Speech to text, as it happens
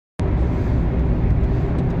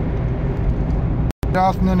Good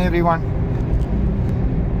afternoon, everyone.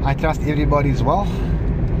 I trust everybody's well.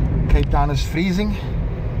 Cape Town is freezing.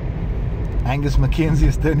 Angus Mackenzie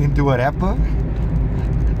has turned into a rapper.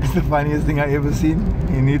 It's the funniest thing I ever seen.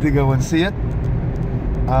 You need to go and see it.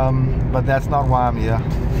 But that's not why I'm here.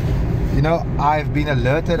 You know, I've been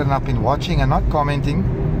alerted and I've been watching and not commenting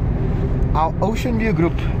our Ocean View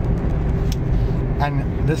group.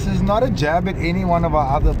 And this is not a jab at any one of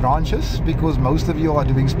our other branches, because most of you are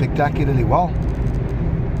doing spectacularly well.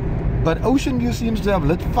 But Ocean View seems to have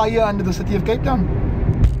lit fire under the city of Cape Town.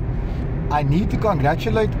 I need to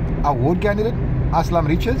congratulate our ward candidate, Aslam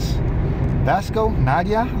Richards, Vasco,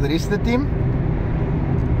 Nadia, the rest of the team,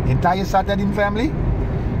 entire Satadin family.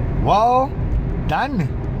 Well done.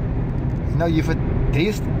 You know, you've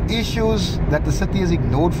addressed issues that the city has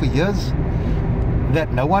ignored for years,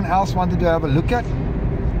 that no one else wanted to have a look at,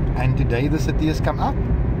 and today the city has come up,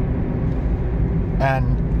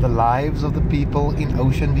 and the lives of the people in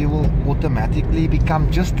Ocean View will automatically become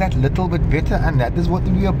just that little bit better. And that is what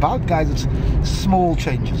we're about, guys. It's small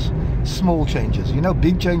changes. Small changes. You know,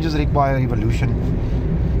 big changes require evolution.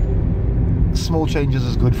 Small changes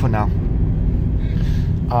is good for now.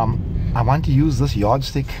 I want to use this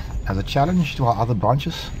yardstick as a challenge to our other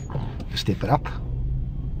branches. Step it up.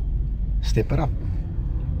 Step it up.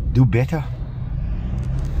 Do better.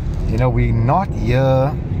 You know, we're not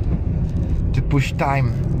here to push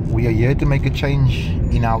time. We are here to make a change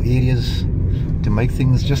in our areas, to make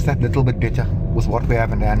things just that little bit better with what we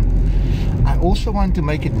haven't done. I also want to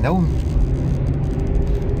make it known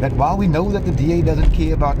that while we know that the DA doesn't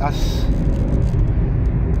care about us,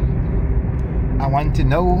 I want to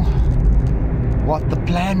know what the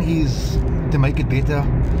plan is to make it better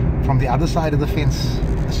from the other side of the fence.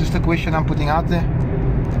 It's just a question I'm putting out there.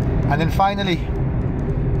 And then finally,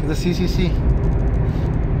 to the CCC.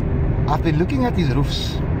 I've been looking at these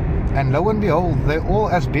roofs, and lo and behold, they're all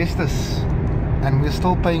asbestos, and we're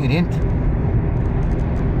still paying rent.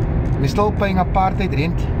 We're still paying apartheid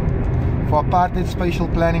rent for apartheid spatial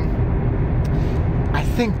planning. I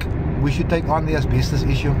think we should take on the asbestos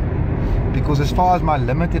issue, because as far as my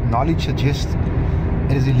limited knowledge suggests,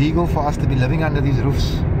 it is illegal for us to be living under these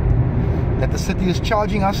roofs, that the city is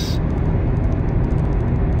charging us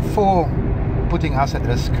for putting us at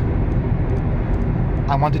risk.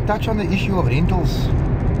 I want to touch on the issue of rentals.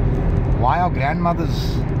 Why our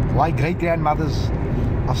grandmothers, why great-grandmothers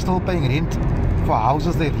are still paying rent for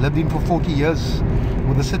houses they've lived in for 40 years,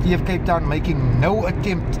 with the city of Cape Town making no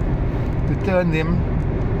attempt to turn them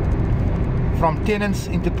from tenants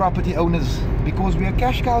into property owners, because we are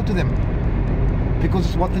cash cow to them, because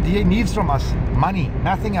it's what the DA needs from us. Money,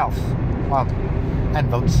 nothing else. Well, and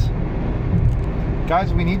votes.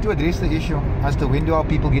 Guys, we need to address the issue as to when do our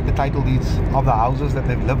people get the title deeds of the houses that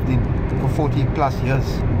they've lived in for 40 plus years,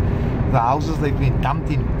 the houses they've been dumped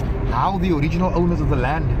in, how the original owners of the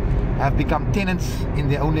land have become tenants in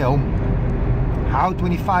their only home, how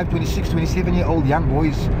 25, 26, 27-year-old young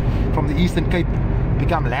boys from the Eastern Cape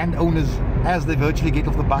become landowners as they virtually get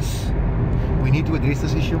off the bus. We need to address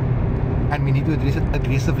this issue, and we need to address it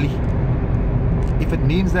aggressively. If it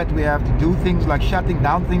means that we have to do things like shutting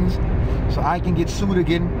down things so I can get sued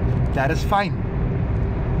again, that is fine.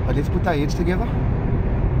 But let's put our heads together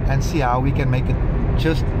and see how we can make it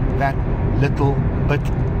just that little bit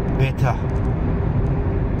better.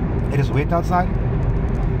 It is wet outside.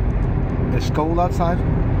 It's cold outside.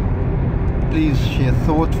 Please share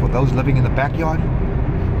thought for those living in the backyard,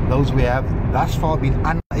 those we have thus far been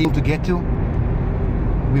unable to get to.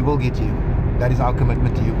 We will get to you. That is our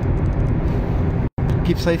commitment to you.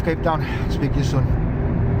 Keep safe, Cape Town. Speak to you soon.